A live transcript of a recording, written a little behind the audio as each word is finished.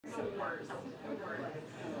worse.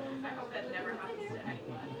 I hope that never happens to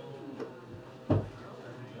anyone.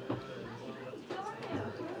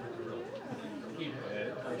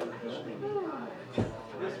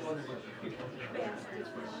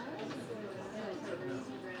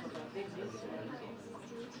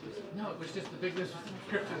 No, it was just the big news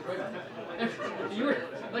subscriptions. Right? You were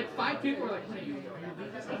like 5 people were like, "What are you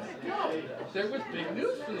doing this?" I was like, "No, there was big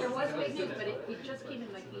news for this." There was big news, but it just came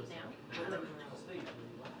in my feed now.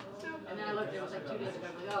 And then I looked, it was like 2 days ago.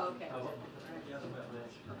 I'm like, oh, okay.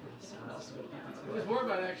 It was more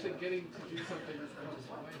about actually getting to do something.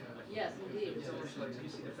 Yes, indeed.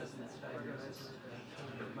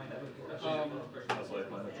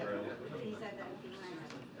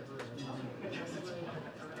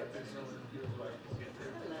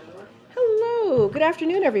 Hello, good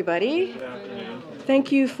afternoon, everybody.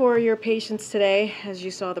 Thank you for your patience today. As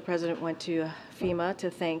you saw, the president went to FEMA to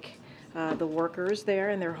thank the workers there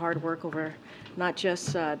and their hard work over not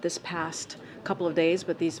just this past couple of days,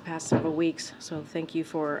 but these past several weeks. So thank you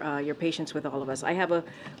for your patience with all of us. I have a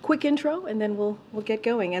quick intro, and then we'll get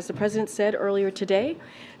going. As the president said earlier today,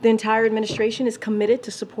 the entire administration is committed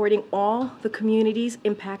to supporting all the communities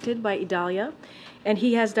impacted by Idalia, and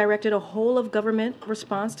he has directed a whole of government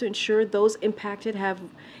response to ensure those impacted have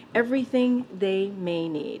everything they may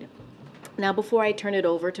need. Now, before I turn it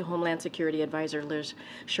over to Homeland Security Advisor Liz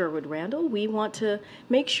Sherwood Randall, we want to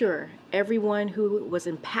make sure everyone who was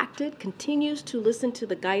impacted continues to listen to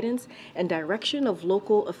the guidance and direction of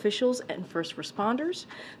local officials and first responders.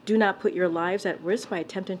 Do not put your lives at risk by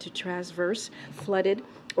attempting to traverse flooded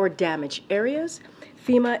or damaged areas.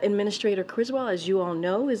 FEMA Administrator Criswell, as you all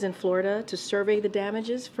know, is in Florida to survey the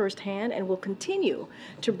damages firsthand and will continue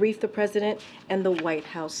to brief the president and the White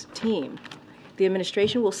House team. The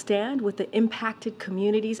administration will stand with the impacted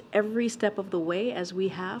communities every step of the way, as we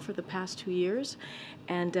have for the past 2 years,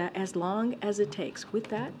 and as long as it takes. With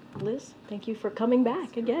that, Liz, thank you for coming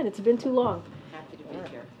back again. It's been too long. Happy to be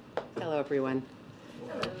here. Hello, everyone.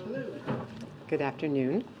 Good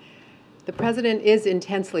afternoon. The president is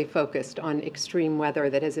intensely focused on extreme weather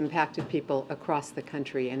that has impacted people across the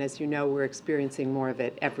country, and as you know, we're experiencing more of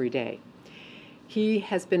it every day. He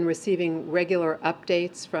has been receiving regular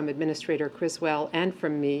updates from Administrator Criswell and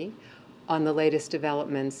from me on the latest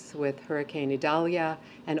developments with Hurricane Idalia,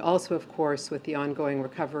 and also, of course, with the ongoing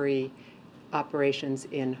recovery operations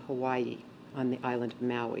in Hawaii on the island of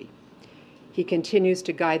Maui. He continues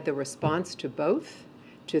to guide the response to both,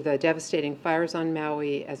 to the devastating fires on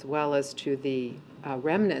Maui, as well as to the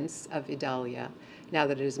remnants of Idalia, now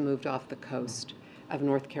that it has moved off the coast of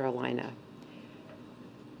North Carolina.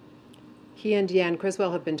 He and Deanne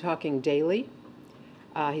Criswell have been talking daily.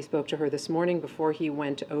 He spoke to her this morning before he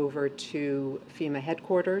went over to FEMA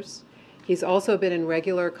headquarters. He's also been in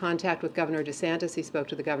regular contact with Governor DeSantis. He spoke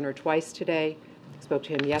to the governor twice today. Spoke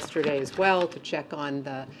to him yesterday as well to check on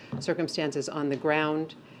the circumstances on the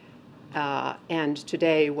ground. And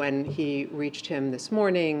today, when he reached him this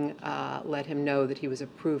morning, let him know that he was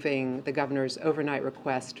approving the governor's overnight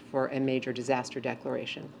request for a major disaster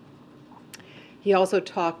declaration. He also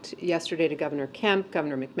talked yesterday to Governor Kemp,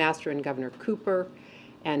 Governor McMaster, and Governor Cooper,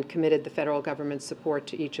 and committed the federal government's support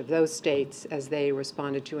to each of those states as they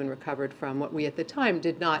responded to and recovered from what we at the time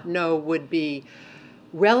did not know would be,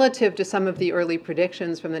 relative to some of the early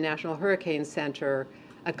predictions from the National Hurricane Center,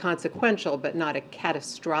 a consequential but not a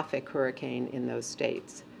catastrophic hurricane in those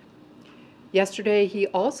states. Yesterday, he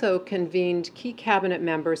also convened key cabinet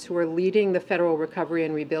members who are leading the federal recovery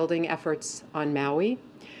and rebuilding efforts on Maui,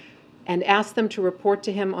 and asked them to report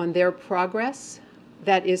to him on their progress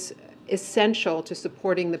that is essential to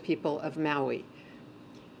supporting the people of Maui.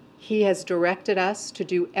 He has directed us to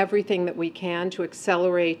do everything that we can to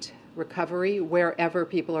accelerate recovery wherever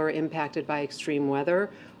people are impacted by extreme weather,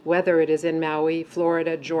 whether it is in Maui,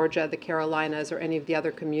 Florida, Georgia, the Carolinas, or any of the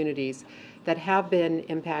other communities that have been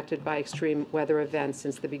impacted by extreme weather events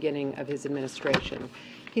since the beginning of his administration.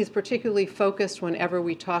 He's particularly focused whenever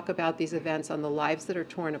we talk about these events on the lives that are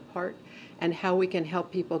torn apart and how we can help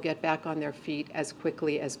people get back on their feet as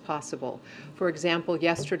quickly as possible. For example,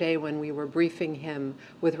 yesterday when we were briefing him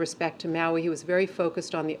with respect to Maui, he was very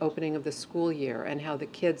focused on the opening of the school year and how the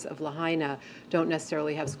kids of Lahaina don't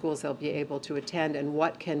necessarily have schools they'll be able to attend, and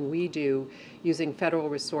what can we do using federal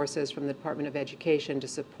resources from the Department of Education to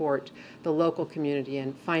support the local community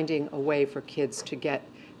and finding a way for kids to get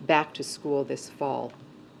back to school this fall.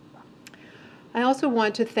 I also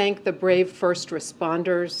want to thank the brave first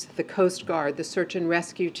responders, the Coast Guard, the search and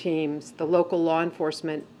rescue teams, the local law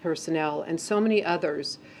enforcement personnel, and so many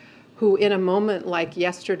others who, in a moment like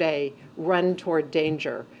yesterday, run toward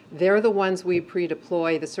danger. They're the ones we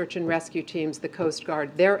pre-deploy, the search and rescue teams, the Coast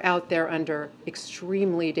Guard. They're out there under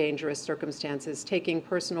extremely dangerous circumstances, taking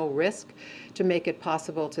personal risk to make it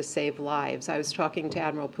possible to save lives. I was talking to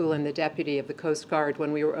Admiral Poulin, the deputy of the Coast Guard,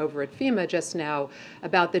 when we were over at FEMA just now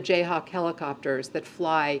about the Jayhawk helicopters that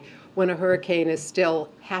fly when a hurricane is still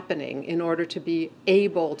happening in order to be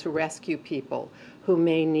able to rescue people who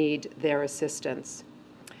may need their assistance.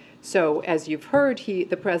 So as you've heard,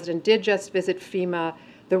 the president did just visit FEMA.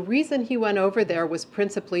 The reason he went over there was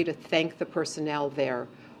principally to thank the personnel there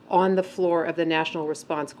on the floor of the National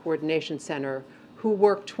Response Coordination Center who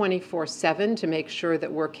work 24/7 to make sure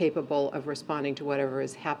that we're capable of responding to whatever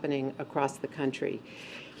is happening across the country.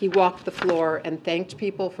 He walked the floor and thanked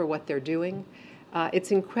people for what they're doing.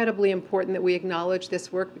 It's incredibly important that we acknowledge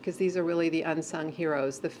this work because these are really the unsung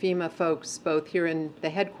heroes, the FEMA folks, both here in the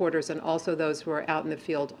headquarters and also those who are out in the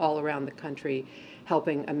field all around the country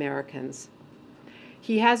helping Americans.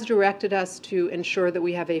 He has directed us to ensure that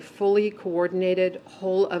we have a fully coordinated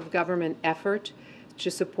whole-of-government effort to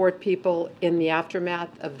support people in the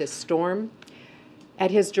aftermath of this storm. At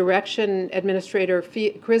his direction, Administrator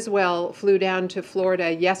Criswell flew down to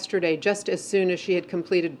Florida yesterday just as soon as she had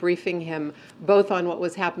completed briefing him both on what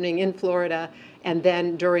was happening in Florida and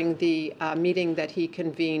then during the meeting that he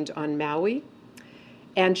convened on Maui.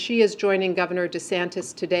 And she is joining Governor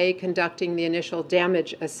DeSantis today conducting the initial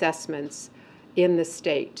damage assessments in the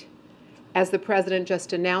state. As the president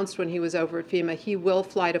just announced when he was over at FEMA, he will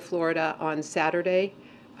fly to Florida on Saturday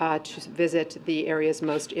to visit the areas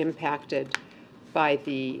most impacted by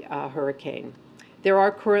the hurricane. There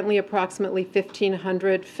are currently approximately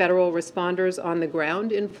 1,500 federal responders on the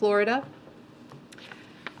ground in Florida.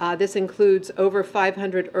 This includes over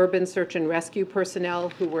 500 urban search and rescue personnel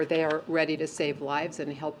who were there ready to save lives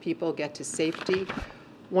and help people get to safety.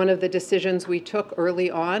 One of the decisions we took early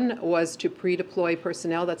on was to pre-deploy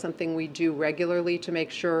personnel. That's something we do regularly to make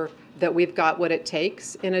sure that we've got what it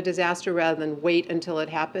takes in a disaster rather than wait until it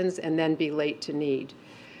happens and then be late to need.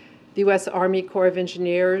 The U.S. Army Corps of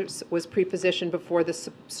Engineers was pre-positioned before the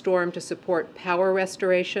storm to support power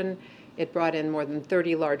restoration. It brought in more than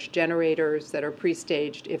 30 large generators that are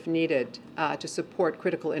pre-staged if needed to support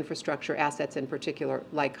critical infrastructure assets in particular,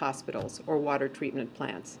 like hospitals or water treatment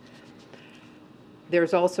plants.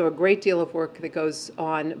 There's also a great deal of work that goes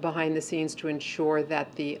on behind the scenes to ensure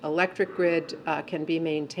that the electric grid can be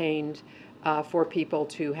maintained for people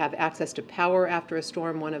to have access to power after a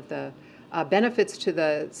storm. One of the benefits to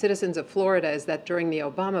the citizens of Florida is that during the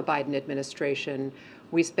Obama-Biden administration,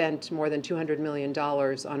 we spent more than $200 million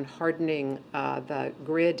on hardening the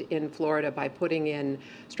grid in Florida by putting in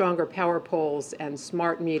stronger power poles and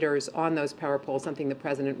smart meters on those power poles, something the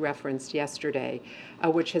president referenced yesterday,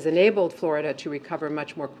 which has enabled Florida to recover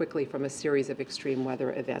much more quickly from a series of extreme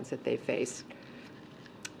weather events that they faced.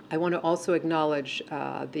 I want to also acknowledge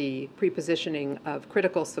the pre-positioning of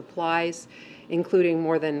critical supplies, including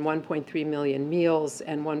more than 1.3 million meals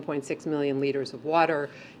and 1.6 million liters of water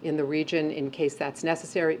in the region in case that's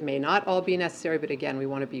necessary. It may not all be necessary, but again, we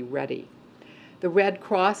want to be ready. The Red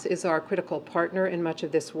Cross is our critical partner in much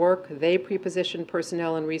of this work. They pre-position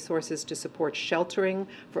personnel and resources to support sheltering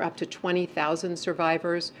for up to 20,000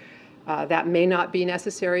 survivors. That may not be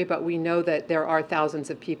necessary, but we know that there are thousands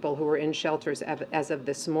of people who are in shelters as of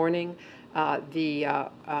this morning. The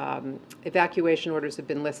evacuation orders have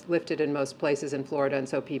been lifted in most places in Florida, and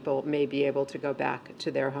so people may be able to go back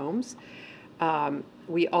to their homes.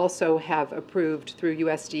 We also have approved through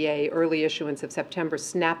USDA early issuance of September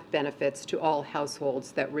SNAP benefits to all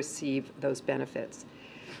households that receive those benefits.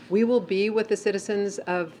 We will be with the citizens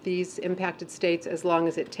of these impacted states as long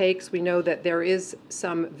as it takes. We know that there is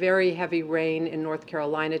some very heavy rain in North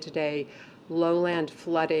Carolina today, lowland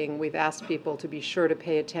flooding. We've asked people to be sure to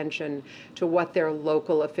pay attention to what their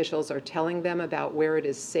local officials are telling them about where it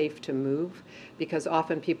is safe to move, because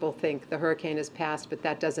often people think the hurricane has passed, but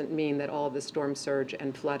that doesn't mean that all of the storm surge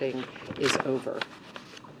and flooding is over.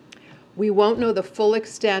 We won't know the full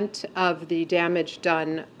extent of the damage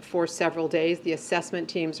done for several days. The assessment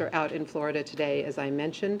teams are out in Florida today, as I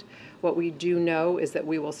mentioned. What we do know is that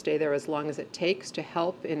we will stay there as long as it takes to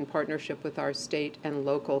help in partnership with our state and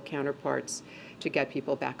local counterparts to get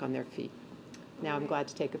people back on their feet. Now I'm glad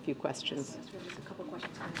to take a few questions. There's a couple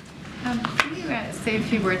questions. Can you say a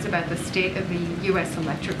few words about the state of the U.S.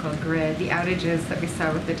 electrical grid? The outages that we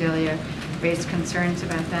saw with Adelia raised concerns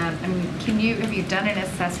about that. I mean, have you done an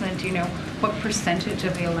assessment? Do you know what percentage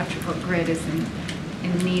of the electrical grid is in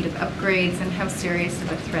need of upgrades, and how serious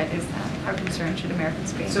of a threat is that? How concerned should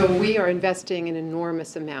Americans be? So we are investing an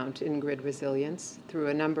enormous amount in grid resilience through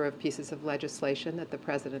a number of pieces of legislation that the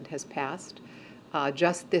president has passed.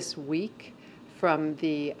 just this week, from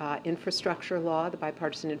the infrastructure law, the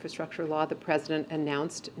bipartisan infrastructure law, the president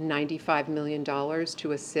announced $95 million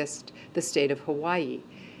to assist the state of Hawaii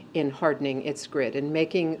in hardening its grid and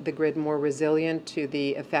making the grid more resilient to the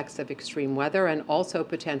effects of extreme weather and also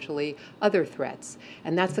potentially other threats.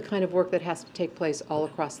 And that's the kind of work that has to take place all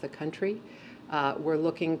across the country. We're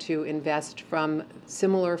looking to invest from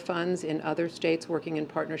similar funds in other states, working in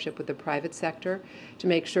partnership with the private sector, to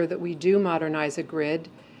make sure that we do modernize a grid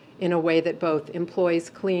in a way that both employs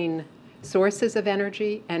clean sources of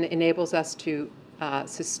energy and enables us to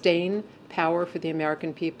sustain power for the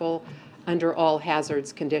American people under all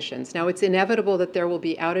hazards conditions. Now, it's inevitable that there will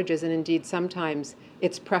be outages, and indeed sometimes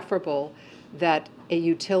it's preferable that a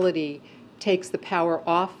utility takes the power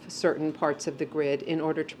off certain parts of the grid in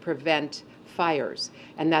order to prevent fires.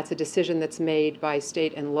 And that's a decision that's made by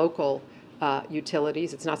state and local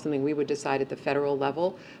utilities. It's not something we would decide at the federal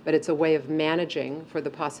level, but it's a way of managing for the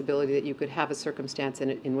possibility that you could have a circumstance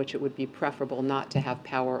in which it would be preferable not to have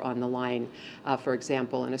power on the line, for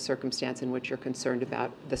example, in a circumstance in which you're concerned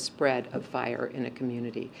about the spread of fire in a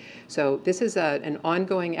community. So this is an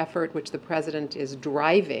ongoing effort which the president is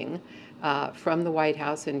driving from the White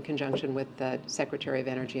House in conjunction with the Secretary of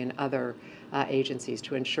Energy and other agencies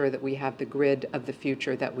to ensure that we have the grid of the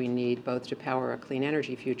future that we need, both to power a clean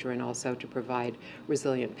energy future and also to provide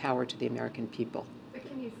resilient power to the American people. But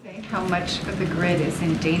can you say how much of the grid is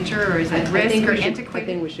in danger or is at risk or antiquated? I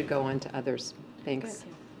think we should go on to others. Thanks.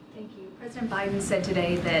 Thank you. President Biden said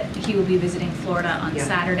today that he will be visiting Florida on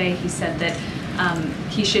Saturday. He said that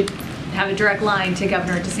he should have a direct line to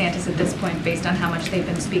Governor DeSantis at this point based on how much they've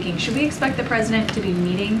been speaking. Should we expect the president to be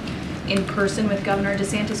meeting in person with Governor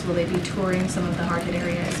DeSantis? Will they be touring some of the hard-hit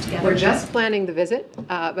areas together? We're just planning the visit,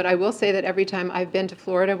 but I will say that every time I've been to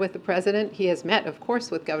Florida with the president, he has met, of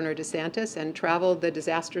course, with Governor DeSantis and traveled the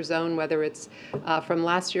disaster zone, whether it's from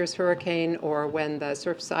last year's hurricane or when the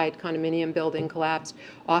Surfside condominium building collapsed.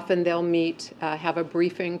 Often they'll meet, have a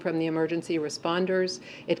briefing from the emergency responders.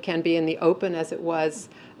 It can be in the open, as it was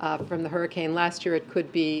from the hurricane last year. It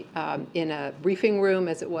could be in a briefing room,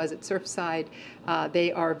 as it was at Surfside.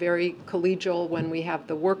 They are very collegial when we have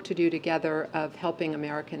the work to do together of helping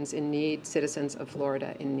Americans in need, citizens of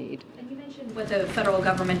Florida in need. And you mentioned what the federal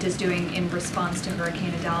government is doing in response to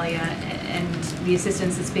Hurricane Idalia and the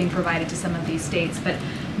assistance that's being provided to some of these states, but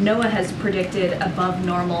NOAA has predicted above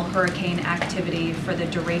normal hurricane activity for the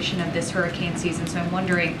duration of this hurricane season. So I'm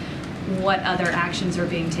wondering what other actions are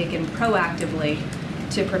being taken proactively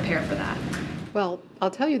to prepare for that. Well, I'll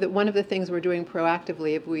tell you that one of the things we're doing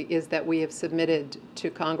proactively is that we have submitted to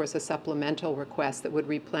Congress a supplemental request that would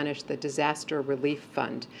replenish the Disaster Relief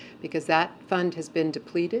Fund, because that fund has been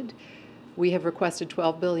depleted. We have requested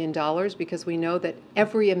 $12 billion because we know that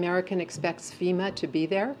every American expects FEMA to be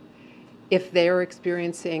there if they are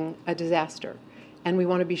experiencing a disaster. And we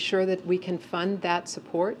want to be sure that we can fund that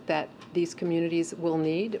support that these communities will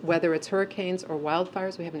need, whether it's hurricanes or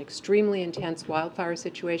wildfires. We have an extremely intense wildfire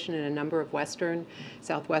situation in a number of western,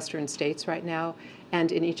 southwestern states right now.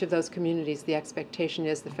 And in each of those communities, the expectation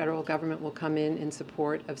is the federal government will come in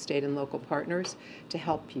support of state and local partners to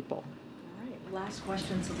help people. All right, last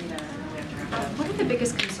question, Selena. What are the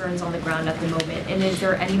biggest concerns on the ground at the moment? And is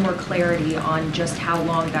there any more clarity on just how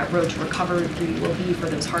long that road to recovery will be for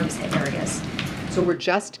those hardest hit areas? So we're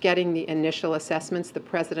just getting the initial assessments. The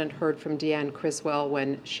president heard from Deanne Criswell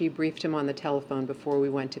when she briefed him on the telephone before we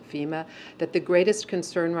went to FEMA that the greatest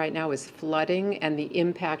concern right now is flooding and the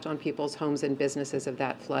impact on people's homes and businesses of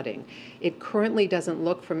that flooding. It currently doesn't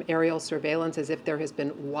look from aerial surveillance as if there has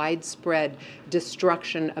been widespread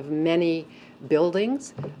destruction of many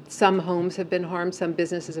buildings. Some homes have been harmed, some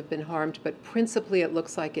businesses have been harmed, but principally it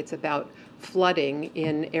looks like it's about flooding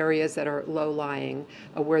in areas that are low-lying,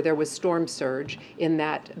 where there was storm surge in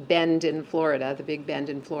that bend in Florida, the Big Bend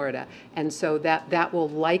in Florida. And so that will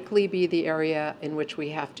likely be the area in which we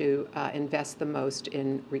have to invest the most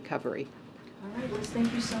in recovery. All right, Liz,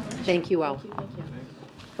 thank you so much. Thank you all. Thank you.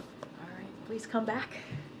 All right, please come back.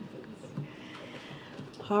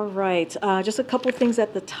 All right, just a couple things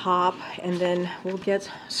at the top, and then we'll get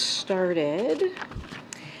started.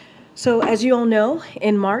 So as you all know,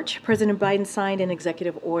 in March, President Biden signed an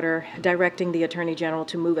executive order directing the Attorney General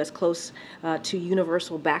to move as close to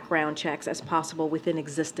universal background checks as possible within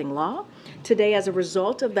existing law. Today, as a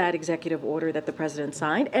result of that executive order that the President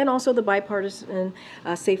signed, and also the bipartisan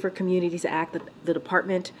Safer Communities Act, the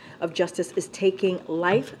Department of Justice is taking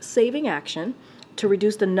life-saving action to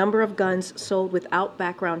reduce the number of guns sold without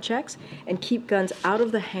background checks and keep guns out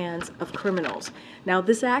of the hands of criminals. Now,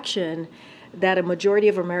 this action that a majority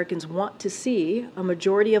of Americans want to see, a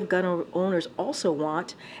majority of gun owners also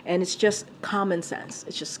want, and it's just common sense.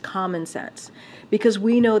 It's just common sense. Because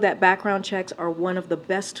we know that background checks are one of the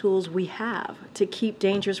best tools we have to keep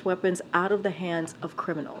dangerous weapons out of the hands of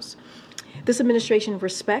criminals. This administration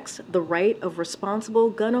respects the right of responsible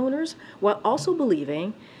gun owners while also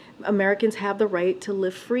believing Americans have the right to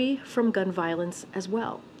live free from gun violence as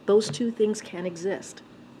well. Those two things can exist.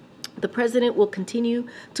 The President will continue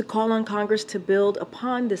to call on Congress to build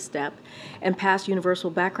upon this step and pass universal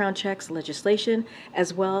background checks legislation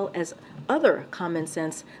as well as other common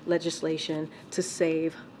sense legislation to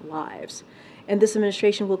save lives. And this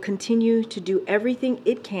administration will continue to do everything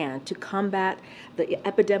it can to combat the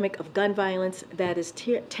epidemic of gun violence that is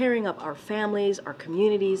tearing up our families, our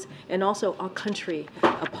communities, and also our country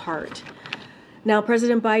apart. Now,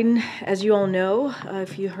 President Biden, as you all know,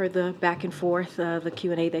 if you heard the back and forth, the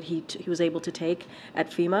Q&A that he was able to take at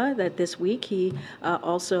FEMA, that this week he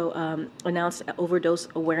also announced Overdose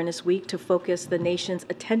Awareness Week to focus the nation's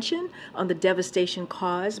attention on the devastation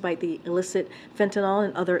caused by the illicit fentanyl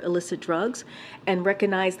and other illicit drugs, and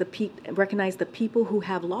recognize the people who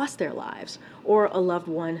have lost their lives or a loved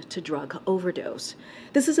one to drug overdose.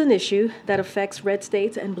 This is an issue that affects red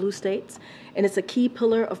states and blue states, and it's a key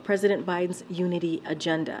pillar of President Biden's unity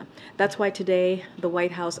agenda. That's why today the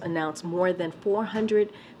White House announced more than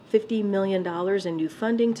 $450 million in new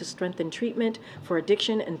funding to strengthen treatment for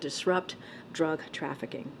addiction and disrupt drug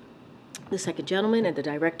trafficking. The second gentleman and the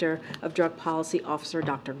Director of Drug Policy Officer,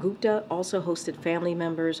 Dr. Gupta, also hosted family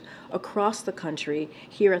members across the country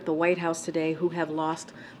here at the White House today who have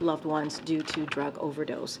lost loved ones due to drug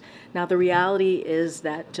overdose. Now, the reality is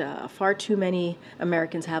that far too many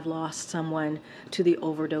Americans have lost someone to the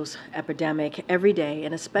overdose epidemic every day,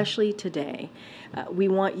 and especially today. We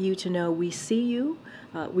want you to know we see you,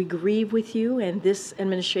 we grieve with you, and this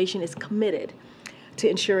administration is committed to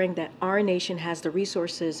ensuring that our nation has the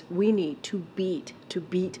resources we need to beat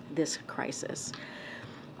this crisis.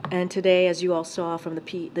 And today, as you all saw from the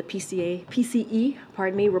PCE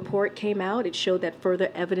report came out, it showed that further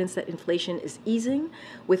evidence that inflation is easing,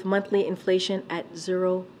 with monthly inflation at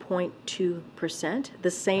 0.2%,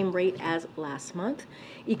 the same rate as last month.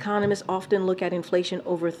 Economists often look at inflation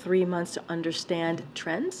over 3 months to understand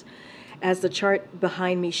trends. As the chart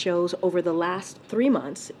behind me shows, over the last 3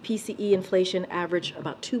 months, PCE inflation averaged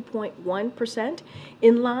about 2.1%,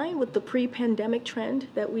 in line with the pre-pandemic trend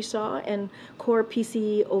that we saw, and core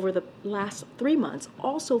PCE over the last 3 months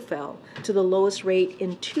also fell to the lowest rate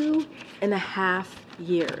in 2.5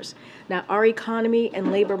 years. Now, our economy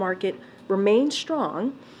and labor market remain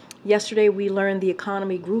strong. Yesterday, we learned the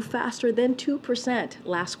economy grew faster than 2%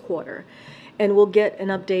 last quarter. And we'll get an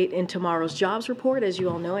update in tomorrow's jobs report. As you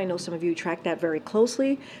all know, I know some of you track that very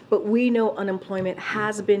closely, but we know unemployment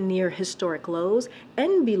has been near historic lows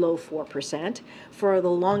and below 4% for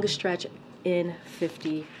the longest stretch in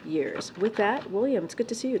 50 years. With that, William, it's good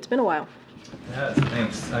to see you. It's been a while. Yeah,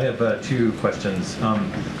 thanks. I have 2 questions.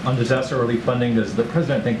 On disaster relief funding, does the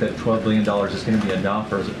President think that $12 billion is going to be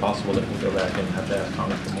enough, or is it possible that we'll go back and have to ask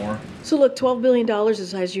Congress for more? So look, $12 billion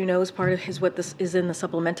is, as you know, is part of what this is in the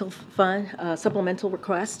supplemental fund, supplemental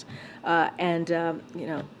request,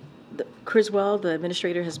 Criswell, the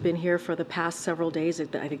administrator, has been here for the past several days. I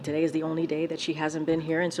think today is the only day that she hasn't been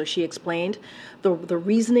here, and so she explained the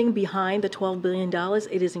reasoning behind the $12 billion.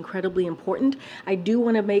 It is incredibly important. I do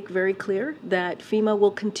want to make very clear that FEMA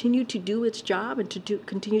will continue to do its job and to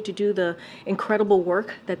continue to do the incredible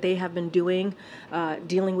work that they have been doing,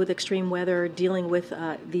 dealing with extreme weather, dealing with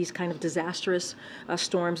these kind of disastrous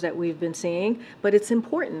storms that we've been seeing. But it's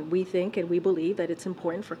important, we think, and we believe that it's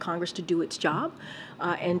important for Congress to do its job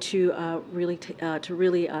and to really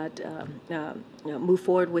move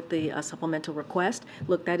forward with the supplemental request.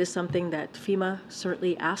 Look, that is something that FEMA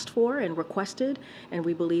certainly asked for and requested, and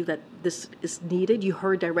we believe that this is needed. You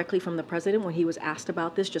heard directly from the President when he was asked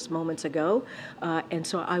about this just moments ago, and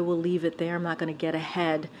so I will leave it there. I'm not going to get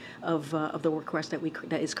ahead of the request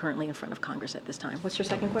that is currently in front of Congress at this time. What's your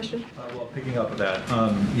second question? Well, picking up with that,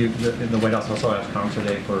 the White House also asked Congress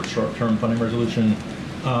today for a short-term funding resolution.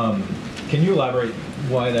 Can you elaborate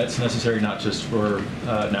why that's necessary, not just for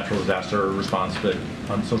natural disaster response, but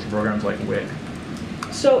on social programs like WIC?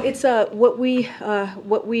 So it's what we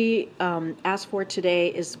asked for today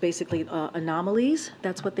is basically anomalies.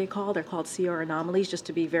 That's what they call. They're called CR anomalies. Just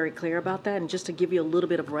to be very clear about that, and just to give you a little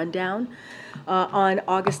bit of rundown. On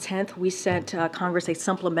August 10th, we sent Congress a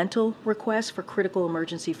supplemental request for critical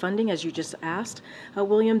emergency funding, as you just asked,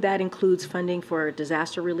 William. That includes funding for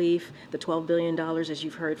disaster relief, the $12 billion, as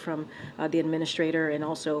you've heard from the administrator and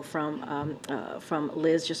also from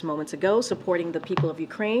Liz just moments ago, supporting the people of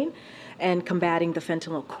Ukraine and combating the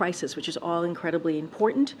fentanyl crisis, which is all incredibly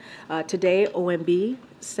important. Today, OMB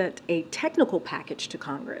sent a technical package to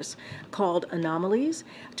Congress called Anomalies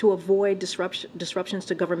to avoid disruptions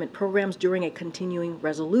to government programs during a continuing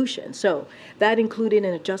resolution. So that included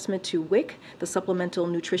an adjustment to WIC, the Supplemental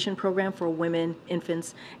Nutrition Program for Women,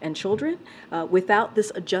 Infants, and Children. Without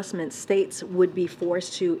this adjustment, states would be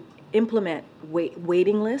forced to implement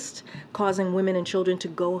waiting lists, causing women and children to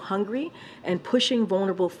go hungry and pushing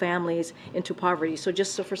vulnerable families into poverty. So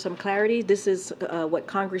just so for some clarity, this is what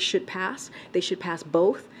Congress should pass. They should pass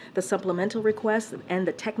both the supplemental request and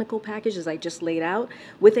the technical package, as I just laid out,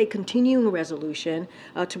 with a continuing resolution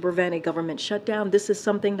to prevent a government shutdown. This is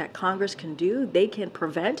something that Congress can do. They can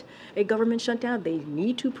prevent a government shutdown. They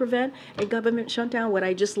need to prevent a government shutdown. What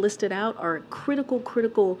I just listed out are critical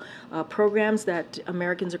programs that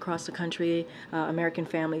Americans across the country, American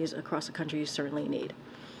families across the country certainly need.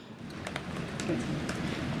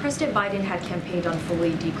 President Biden had campaigned on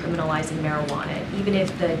fully decriminalizing marijuana. Even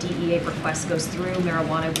if the DEA request goes through,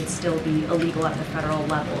 marijuana would still be illegal at the federal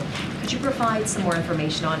level. Could you provide some more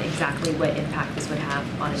information on exactly what impact this would have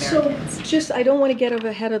on Americans? So I don't want to get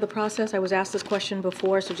ahead of the process. I was asked this question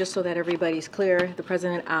before, so just so that everybody's clear, the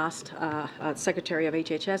President asked Secretary of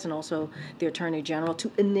HHS and also the Attorney General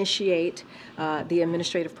to initiate the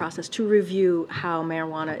administrative process to review how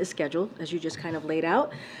marijuana is scheduled, as you just kind of laid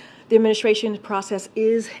out. The administration process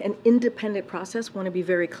is an independent process. Want to be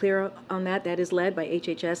very clear on that. That is led by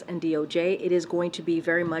HHS and DOJ. It is going to be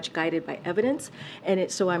very much guided by evidence, and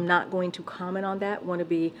so I'm not going to comment on that. Want to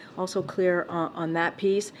be also clear on that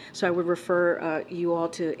piece. So I would refer you all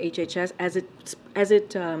to HHS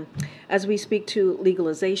as we speak to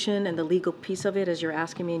legalization and the legal piece of it, as you're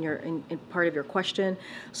asking me in part of your question.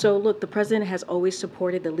 So look, the president has always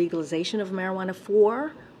supported the legalization of marijuana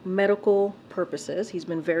for medical purposes. He's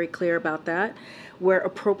been very clear about that, where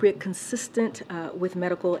appropriate, consistent with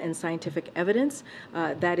medical and scientific evidence.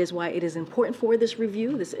 That is why it is important for this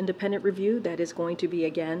review, this independent review, that is going to be,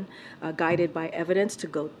 again, guided by evidence to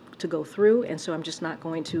go through. And so I'm just not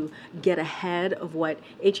going to get ahead of what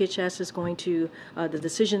HHS is going to, the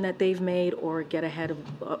decision that they've made, or get ahead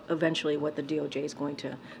of eventually what the DOJ is going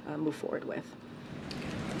to move forward with.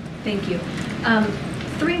 Thank you.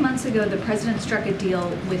 3 months ago, the president struck a deal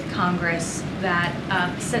with Congress that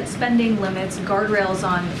set spending limits, guardrails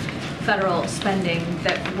on federal spending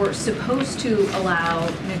that were supposed to allow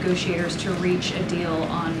negotiators to reach a deal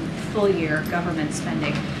on full-year government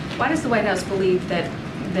spending. Why does the White House believe that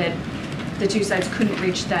the two sides couldn't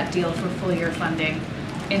reach that deal for full-year funding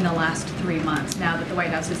in the last 3 months, now that the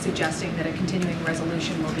White House is suggesting that a continuing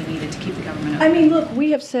resolution will be needed to keep the government open? I mean, look,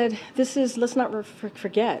 we have said this is, let's not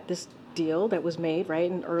forget, this deal that was made,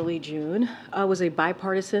 right, in early June was a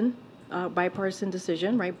bipartisan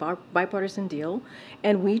decision, right, bipartisan deal.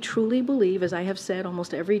 And we truly believe, as I have said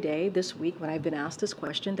almost every day this week when I've been asked this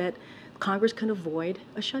question, that Congress can avoid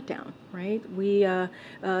a shutdown, right?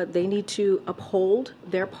 They need to uphold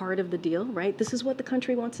their part of the deal, right? This is what the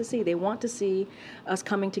country wants to see. They want to see us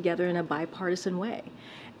coming together in a bipartisan way.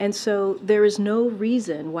 And so there is no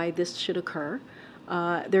reason why this should occur.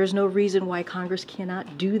 There is no reason why Congress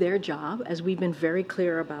cannot do their job, as we've been very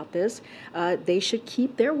clear about this. They should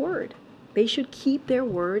keep their word. They should keep their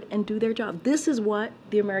word and do their job. This is what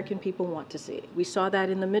the American people want to see. We saw that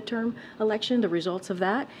in the midterm election, the results of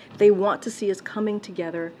that. They want to see us coming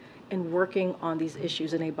together and working on these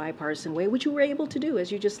issues in a bipartisan way, which we were able to do, as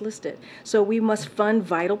you just listed. So we must fund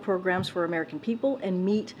vital programs for American people and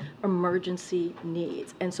meet emergency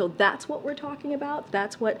needs. And so that's what we're talking about.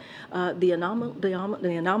 That's what the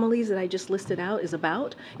anomalies that I just listed out is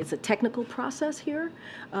about. It's a technical process here.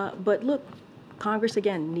 But look, Congress,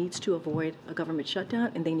 again, needs to avoid a government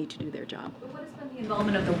shutdown, and they need to do their job. But what has been the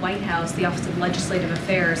involvement of the White House, the Office of Legislative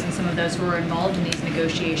Affairs, and some of those who are involved in these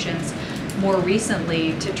negotiations more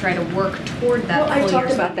recently to try to work toward that? Well, I've full talked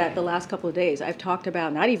year about spending? that the last couple of days. I've talked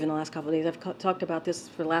about, not even the last couple of days, I've talked about this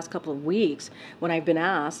for the last couple of weeks when I've been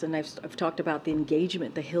asked, and I've talked about the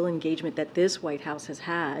engagement, the Hill engagement that this White House has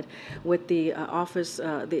had with the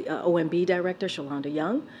the OMB director, Shalonda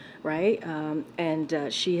Young, right?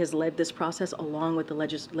 And she has led this process along with the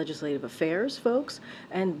legislative affairs folks,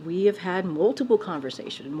 and we have had multiple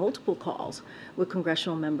conversations, multiple calls with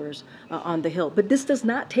congressional members on the Hill. But this does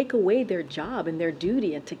not take away their job and their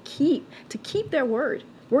duty and to keep their word.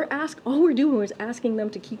 All we're doing is asking them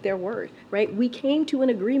to keep their word, right? We came to an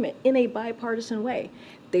agreement in a bipartisan way.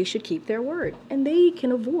 They should keep their word, and they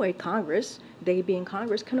can avoid Congress. They being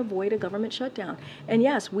Congress can avoid a government shutdown. And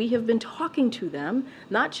yes, we have been talking to them,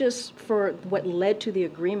 not just for what led to the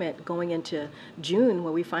agreement going into June,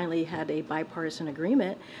 where we finally had a bipartisan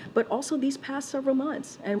agreement, but also these past several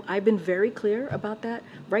months. And I've been very clear about that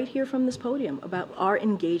right here from this podium, about our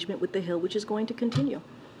engagement with the Hill, which is going to continue.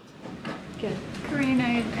 Good. Karine,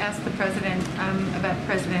 I had asked the president about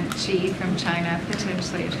President Xi from China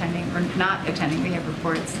potentially attending or not attending. We have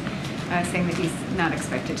reports saying that he's not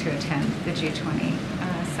expected to attend the G20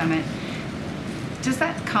 summit. Does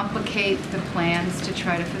that complicate the plans to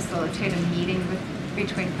try to facilitate a meeting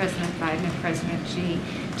between President Biden and President Xi?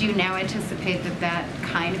 Do you now anticipate that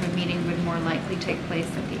kind of a meeting would more likely take place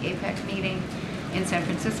at the APEC meeting in San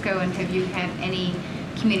Francisco? And have you had any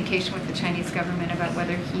communication with the Chinese government about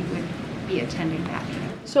whether he would be attending that meeting?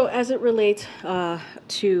 So as it relates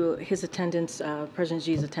to his attendance, President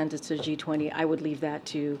Xi's attendance to G20, I would leave that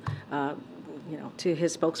to to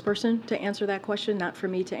his spokesperson to answer that question, not for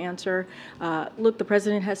me to answer. Look, the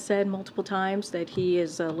president has said multiple times that he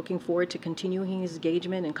is looking forward to continuing his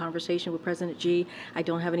engagement and conversation with President Xi. I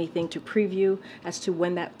don't have anything to preview as to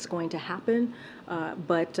when that's going to happen.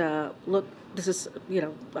 But look, this is,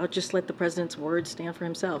 I'll just let the president's words stand for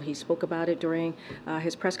himself. He spoke about it during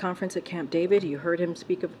his press conference at Camp David. You heard him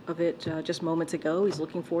speak of it just moments ago. He's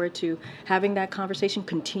looking forward to having that conversation,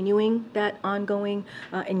 continuing that ongoing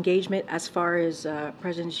engagement. As far as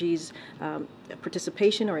President Xi's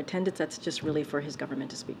participation or attendance, that's just really for his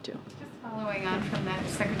government to speak to. Just following on from that,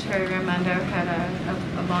 Secretary Raimondo had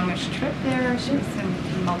a longish trip there. She was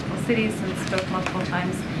in multiple cities and spoke multiple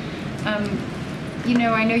times.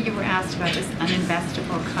 I know you were asked about this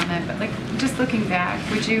uninvestable comment, but just looking back,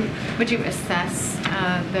 would you assess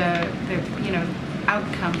the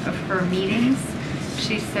outcome of her meetings?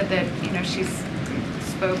 She said that she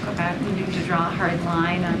spoke about needing to draw a hard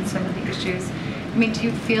line on some of the issues. I mean, do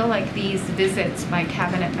you feel like these visits by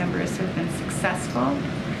cabinet members have been successful,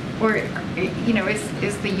 or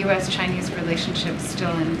is the U.S.-Chinese relationship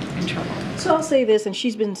still in trouble? So I'll say this, and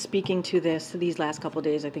she's been speaking to this these last couple of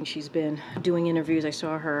days. I think she's been doing interviews. I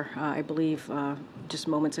saw her, I believe, just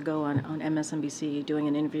moments ago on MSNBC doing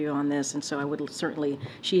an interview on this, and so I would certainly,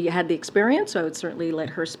 she had the experience, so I would certainly let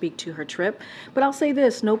her speak to her trip. But I'll say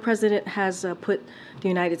this, no president has put the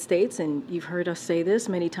United States, and you've heard us say this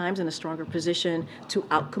many times, in a stronger position to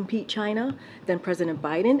outcompete China than President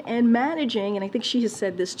Biden, and managing, and I think she has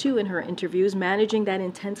said this too in her interviews, managing that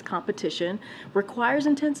intense competition requires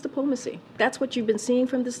intense diplomacy. That's what you've been seeing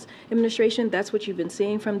from this administration. That's what you've been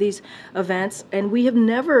seeing from these events. And we have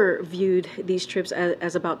never viewed these trips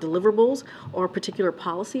as about deliverables or particular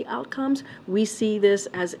policy outcomes. We see this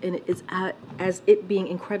as it being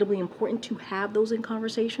incredibly important to have those in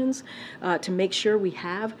conversations, to make sure we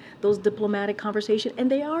have those diplomatic conversations, and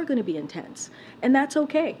they are going to be intense. And that's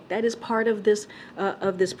okay. That is part of this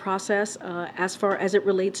process. As far as it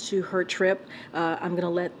relates to her trip, I'm going to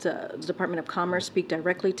let the Department of Commerce speak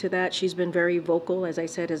directly to that. She's been very vocal, as I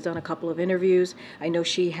said, has done a couple of interviews. I know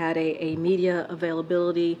she had a media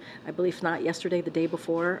availability, I believe not yesterday, the day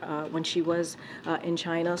before, when she was in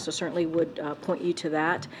China, so certainly would point you to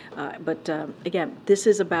that. But again, this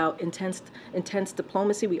is about intense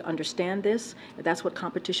diplomacy. We understand this. That's what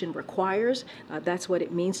competition requires. That's what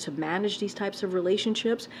it means to manage these types of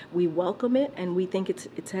relationships. We welcome it, and we think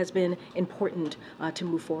it has been important to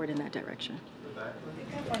move forward in that direction.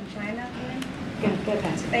 On China, Go ahead,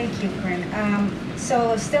 Patsy. Thank you, Karine.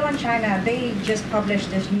 So still on China, they just published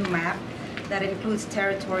this new map that includes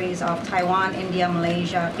territories of Taiwan, India,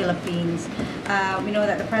 Malaysia, Philippines. We know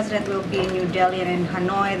that the president will be in New Delhi and in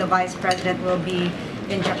Hanoi. The vice president will be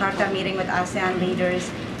in Jakarta meeting with ASEAN leaders.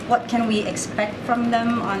 What can we expect from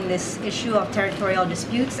them on this issue of territorial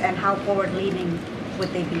disputes, and how forward-leaning would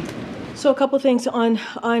they be? So a couple things on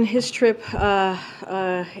his trip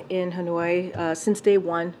in Hanoi. Since day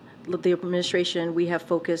one, the administration, we have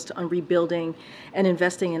focused on rebuilding and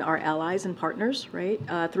investing in our allies and partners, right,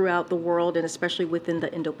 throughout the world, and especially within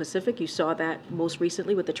the Indo-Pacific. You saw that most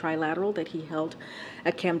recently with the trilateral that he held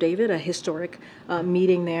at Camp David, a historic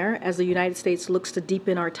meeting there. As the United States looks to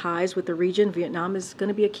deepen our ties with the region, Vietnam is going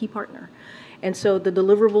to be a key partner. And so the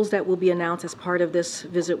deliverables that will be announced as part of this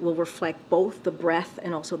visit will reflect both the breadth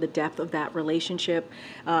and also the depth of that relationship.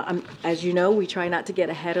 As you know, we try not to get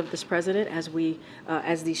ahead of this president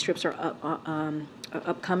as these trips are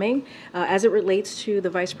upcoming. As it relates to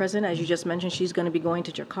the vice president, as you just mentioned, she's going to be going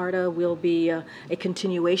to Jakarta. Will be a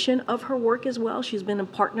continuation of her work as well. She's been a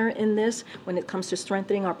partner in this when it comes to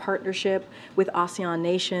strengthening our partnership with ASEAN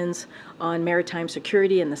nations on maritime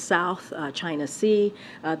security in the South China Sea.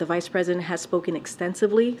 The vice president has spoken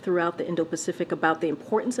extensively throughout the Indo-Pacific about the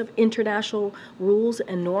importance of international rules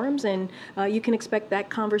and norms, and you can expect that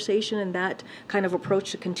conversation and that kind of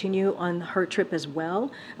approach to continue on her trip as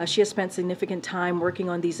well. She has spent significant time working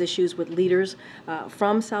on these issues with leaders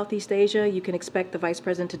from Southeast Asia. You can expect the vice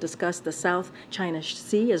president to discuss the South China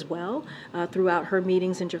Sea as well throughout her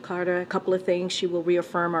meetings in Jakarta. A couple of things: she will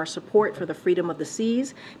reaffirm our support for the freedom of the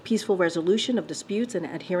seas, peaceful resolution of disputes, and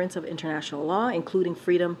adherence of international law, including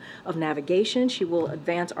freedom of navigation. She will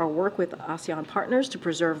advance our work with ASEAN partners to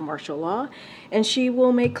preserve martial law, and she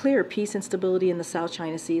will make clear peace and stability in the South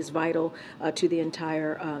China Sea is vital to the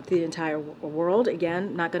entire world.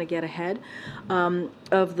 Again, not going to get ahead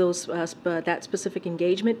of that specific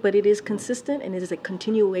engagement, but it is consistent and it is a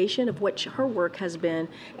continuation of what her work has been,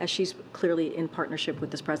 as she's clearly in partnership with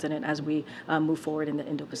this president as we move forward in the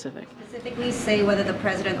Indo-Pacific. Specifically say whether the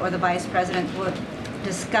president or the vice president would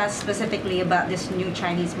discuss specifically about this new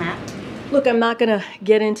Chinese map? Look, I'm not going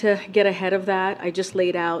to get ahead of that. I just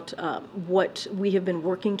laid out what we have been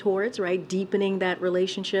working towards, right? Deepening that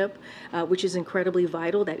relationship, which is incredibly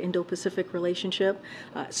vital, that Indo-Pacific relationship.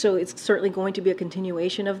 So it's certainly going to be a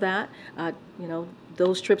continuation of that.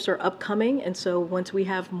 Those trips are upcoming, and so once we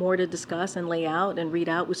have more to discuss and lay out and read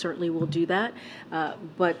out, we certainly will do that.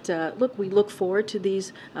 But look, we look forward to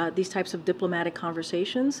these types of diplomatic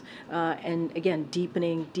conversations, and again,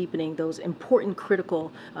 deepening those important,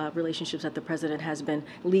 critical relationships that the president has been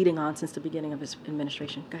leading on since the beginning of his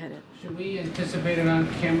administration. Go ahead, Ed. Should we anticipate an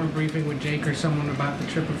on-camera briefing with Jake or someone about the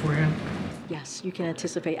trip beforehand? Yes, you can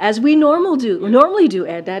anticipate, as we normally do,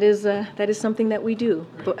 Ed. That is something that we do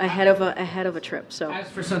ahead of a trip. So, as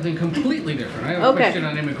for something completely different, I have a question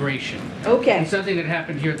on immigration. Okay. And something that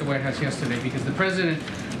happened here at the White House yesterday, because the president,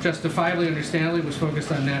 justifiably, understandably, was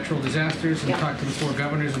focused on natural disasters and talked to the 4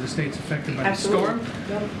 governors of the states affected by the storm.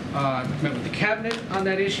 Met with the cabinet on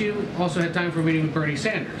that issue. Also had time for a meeting with Bernie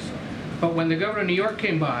Sanders. But when the governor of New York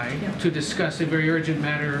came by to discuss a very urgent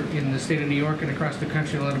matter in the state of New York and across the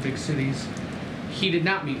country, a lot of big cities, he did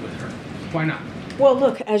not meet with her. Why not? Well,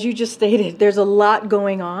 look, as you just stated, there's a lot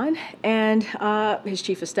going on, and his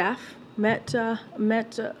chief of staff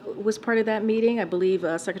was part of that meeting. I believe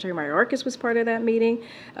Secretary Mayorkas was part of that meeting.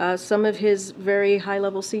 Some of his very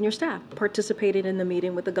high-level senior staff participated in the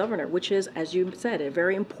meeting with the governor, which is, as you said, a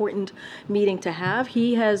very important meeting to have.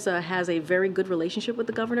 He has a very good relationship with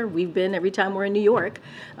the governor. We've been, every time we're in New York,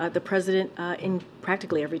 the president, in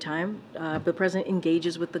practically every time, the president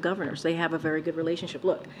engages with the governors. They have a very good relationship.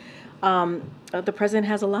 Look, the president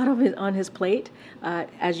has a lot on his plate.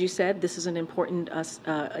 As you said, this is an important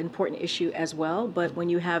issue as well. But when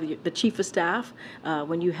you have the chief of staff,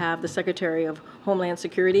 when you have the Secretary of Homeland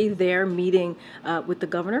Security there meeting with the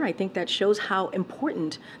governor, I think that shows how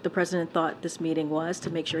important the president thought this meeting was, to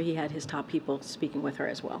make sure he had his top people speaking with her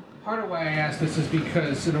as well. Part of why I asked this is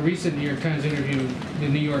because in a recent New York Times interview, the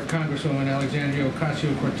New York Congresswoman Alexandria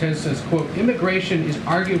Ocasio-Cortez says, quote, "Immigration is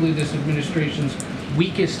arguably this administration's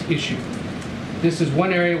weakest issue. This is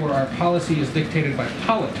one area where our policy is dictated by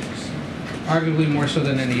politics, arguably more so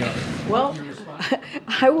than any other." Well,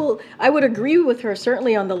 I would agree with her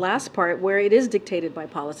certainly on the last part, where it is dictated by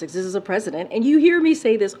politics. This is a president, and you hear me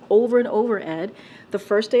say this over and over, Ed. The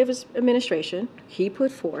first day of his administration, he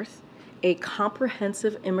put forth a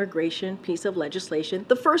comprehensive immigration piece of legislation.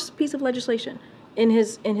 The first piece of legislation in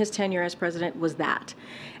his tenure as president was that.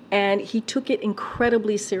 And he took it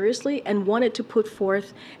incredibly seriously and wanted to put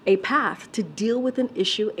forth a path to deal with an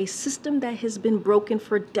issue, a system that has been broken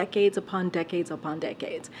for decades upon decades upon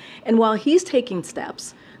decades. And while he's taking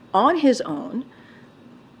steps on his own,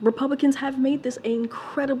 Republicans have made this an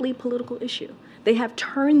incredibly political issue. They have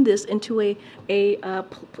turned this into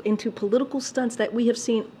into political stunts that we have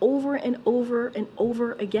seen over and over and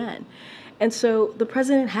over again. And so the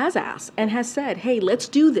president has asked and has said, hey, let's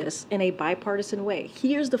do this in a bipartisan way.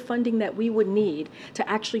 Here's the funding that we would need to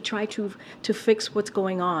actually try to fix what's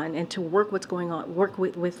going on and to work what's going on,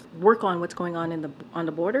 work on what's going on on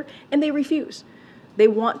the border, and they refuse. They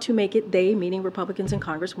want to make it, they, meaning Republicans in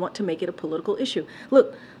Congress, want to make it a political issue.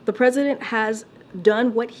 Look, the president has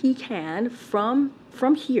done what he can from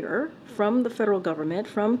here, from the federal government,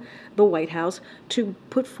 from the White House, to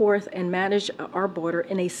put forth and manage our border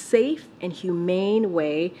in a safe and humane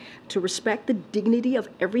way, to respect the dignity of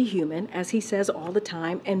every human, as he says all the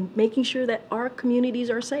time, and making sure that our communities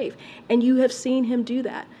are safe. And you have seen him do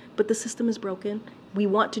that. But the system is broken. We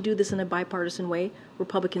want to do this in a bipartisan way.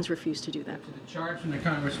 Republicans refuse to do that. The charge from the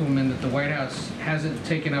Congresswoman that the White House hasn't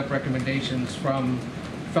taken up recommendations from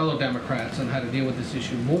fellow Democrats on how to deal with this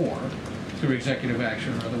issue more through executive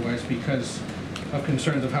action or otherwise because of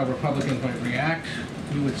concerns of how Republicans might react,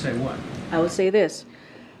 you would say what? I would say this.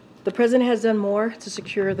 The president has done more to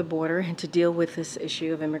secure the border and to deal with this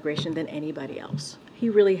issue of immigration than anybody else. He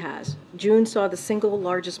really has. June saw the single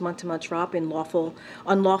largest month-to-month drop in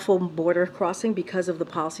unlawful border crossing because of the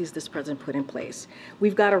policies this president put in place.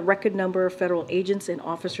 We've got a record number of federal agents and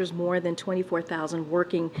officers, more than 24,000,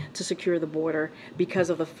 working to secure the border because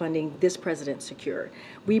of the funding this president secured.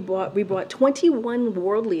 We brought 21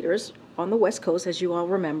 world leaders on the West Coast, as you all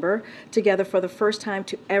remember, together for the first time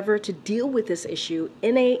to deal with this issue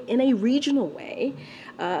in a regional way,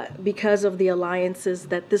 because of the alliances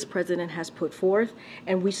that this president has put forth,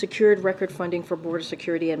 and we secured record funding for border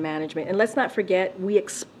security and management. And let's not forget, we've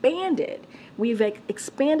expanded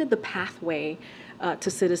the pathway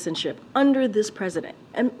to citizenship under this president.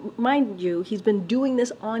 And mind you, he's been doing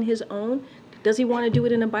this on his own. Does he want to do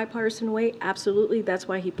it in a bipartisan way? Absolutely. That's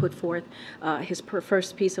why he put forth his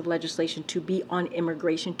first piece of legislation to be on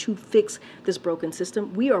immigration, to fix this broken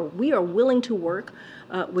system. We are willing to work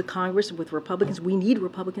with Congress, with Republicans. We need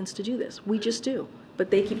Republicans to do this. We just do.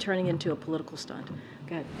 But they keep turning into a political stunt.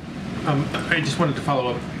 Go ahead. I just wanted to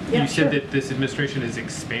follow up. Yeah, you said sure. that this administration has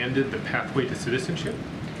expanded the pathway to citizenship?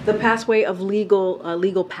 The pathway of legal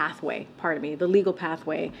pathway, pardon me, the legal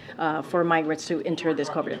pathway for migrants to enter this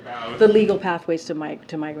country. The legal pathways to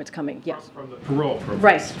migrants coming, yes. From the parole program.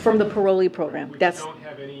 Right, from the parolee program.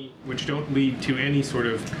 Which don't lead to any sort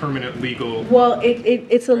of permanent legal. Well,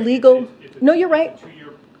 it's a legal. No, you're right.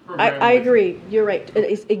 I agree. You're right.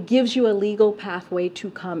 It gives you a legal pathway to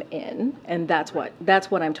come in, and that's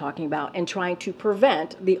what I'm talking about, and trying to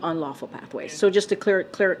prevent the unlawful pathways. So just to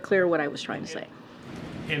clear what I was trying to say.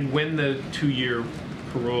 And when the 2-year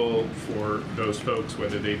parole for those folks,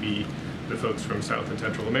 whether they be the folks from South and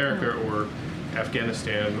Central America or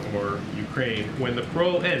Afghanistan or Ukraine, when the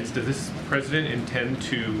parole ends, does this president intend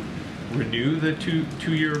to renew the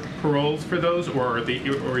two-year paroles for those, or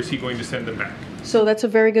is he going to send them back? So that's a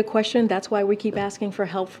very good question. That's why we keep asking for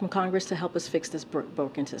help from Congress to help us fix this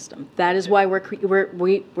broken system. That is why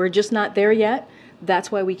we're just not there yet.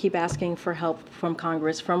 That's why we keep asking for help from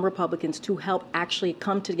Congress, from Republicans, to help actually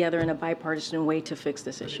come together in a bipartisan way to fix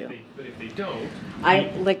this issue. But if they don't,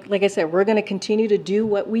 like I said, we're going to continue to do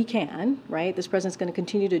what we can. Right? This president's going to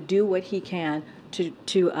continue to do what he can to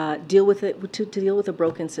deal with it, to deal with a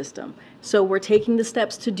broken system. So we're taking the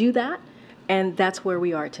steps to do that, and that's where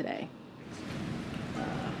we are today.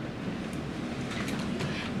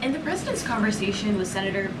 In the president's conversation with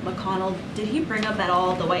Senator McConnell, did he bring up at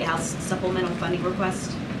all the White House supplemental funding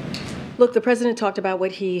request? Look, the president talked about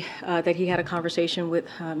that he had a conversation with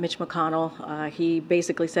Mitch McConnell. He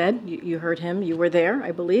basically said, you heard him, you were there,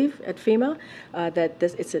 I believe, at FEMA,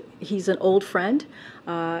 that he's an old friend,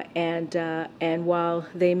 and while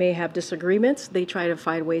they may have disagreements, they try to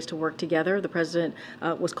find ways to work together. The president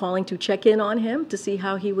was calling to check in on him to see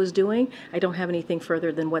how he was doing. I don't have anything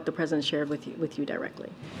further than what the president shared with you directly.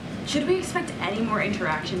 Should we expect any more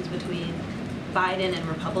interactions between Biden and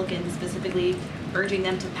Republicans, specifically urging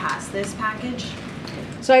them to pass this package?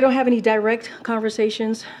 So I don't have any direct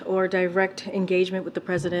conversations or direct engagement with the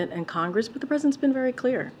president and Congress, but the president's been very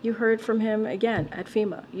clear. You heard from him again at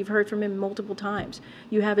FEMA. You've heard from him multiple times.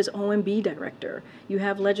 You have his OMB director. You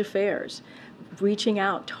have Leg Affairs reaching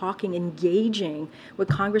out, talking, engaging with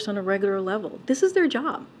Congress on a regular level. This is their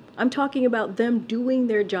job. I'm talking about them doing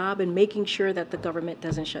their job and making sure that the government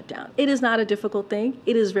doesn't shut down. It is not a difficult thing.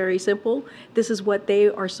 It is very simple. This is what they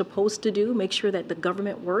are supposed to do, make sure that the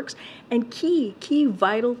government works. And key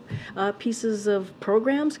vital pieces of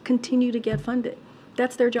programs continue to get funded.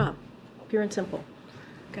 That's their job, pure and simple.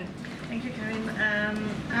 Okay. Thank you, Karine.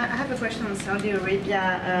 I have a question on Saudi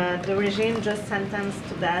Arabia. The regime just sentenced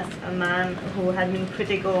to death a man who had been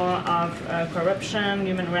critical of corruption,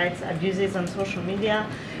 human rights abuses on social media.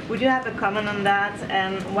 Would you have a comment on that?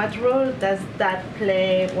 And what role does that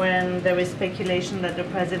play when there is speculation that the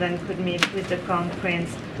president could meet with the Crown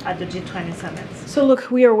Prince at the G20 summit? So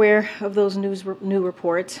look, we are aware of those new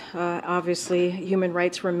reports. Obviously, human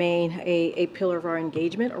rights remain a pillar of our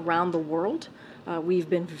engagement around the world. We've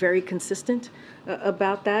been very consistent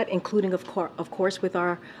about that, including, of course, with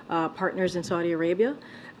our partners in Saudi Arabia.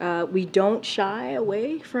 We don't shy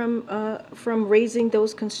away from raising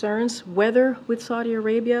those concerns, whether with Saudi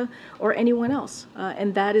Arabia or anyone else,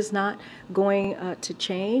 and that is not going to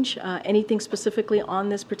change. Anything specifically on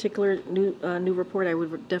this particular new report, I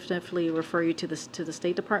would definitely refer you to the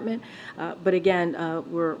State Department. But again,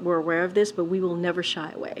 we're aware of this, but we will never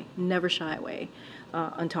shy away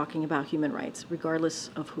on talking about human rights, regardless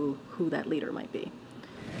of who that leader might be.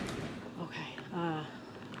 Okay.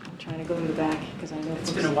 I'm trying to go in the back because I know it's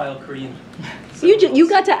been a while, Karine. You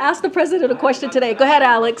got to ask the president a question today. Go ahead,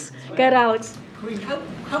 Alex. Go ahead, Alex. Karine,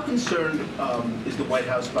 how concerned is the White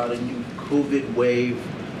House about a new COVID wave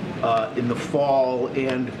in the fall,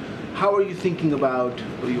 and how are you thinking about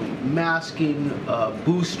masking,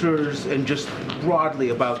 boosters, and just broadly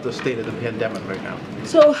about the state of the pandemic right now?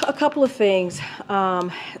 So a couple of things.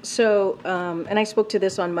 And I spoke to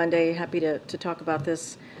this on Monday. Happy to talk about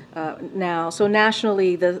this now. So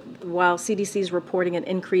nationally, while CDC is reporting an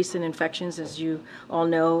increase in infections, as you all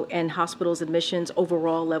know, and hospitals admissions,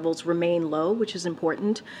 overall levels remain low, which is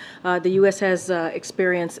important. The U.S. has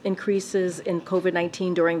experienced increases in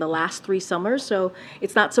COVID-19 during the last 3 summers, so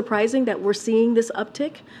it's not surprising that we're seeing this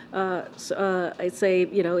uptick. I'd say,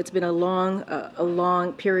 it's been a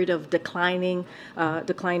long period of declining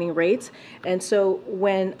rates, and so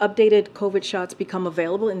when updated COVID shots become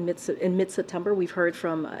available in mid-September, we've heard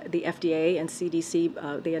from the FDA and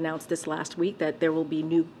CDC. They announced this last week that there will be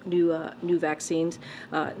new vaccines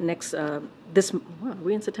next. Are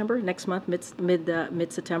we in September? Next month,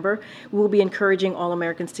 mid-September. We will be encouraging all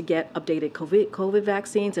Americans to get updated COVID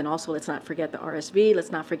vaccines, and also let's not forget the RSV.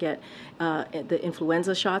 Let's not forget the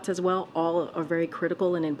influenza shots as well. All are very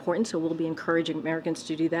critical and important, so we'll be encouraging Americans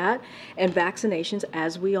to do that. And vaccinations,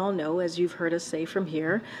 as we all know, as you've heard us say from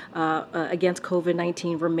here, against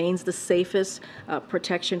COVID-19 remains the safest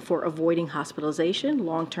protection for avoiding hospitalization,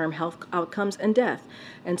 long-term health outcomes, and death.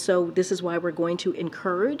 And so this is why we're going to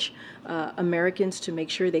encourage Americans to make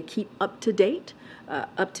sure they keep up to date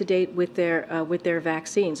with their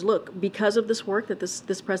vaccines. Look, because of this work that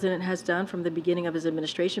this president has done from the beginning of his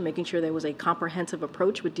administration, making sure there was a comprehensive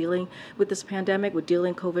approach with dealing with this pandemic, with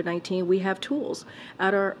dealing COVID-19, we have tools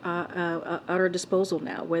at our disposal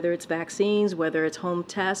now. Whether it's vaccines, whether it's home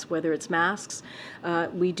tests, whether it's masks,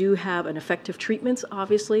 we do have an effective treatments.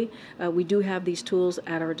 Obviously, we do have these tools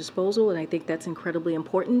at our disposal, and I think that's incredibly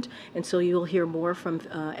important. And so you'll hear more from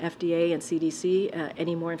FDA and CDC.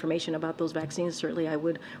 Any more information about those vaccines, certainly I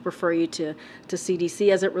would refer you to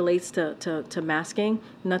CDC as it relates to masking.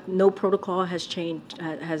 No protocol has changed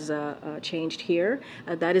here.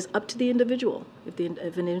 That is up to the individual.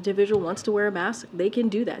 If an individual wants to wear a mask, they can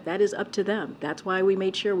do that. That is up to them. That's why we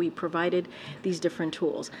made sure we provided these different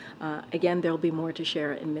tools. Again, there'll be more to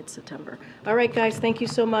share in mid-September. All right, guys, thank you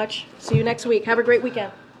so much. See you next week. Have a great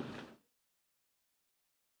weekend.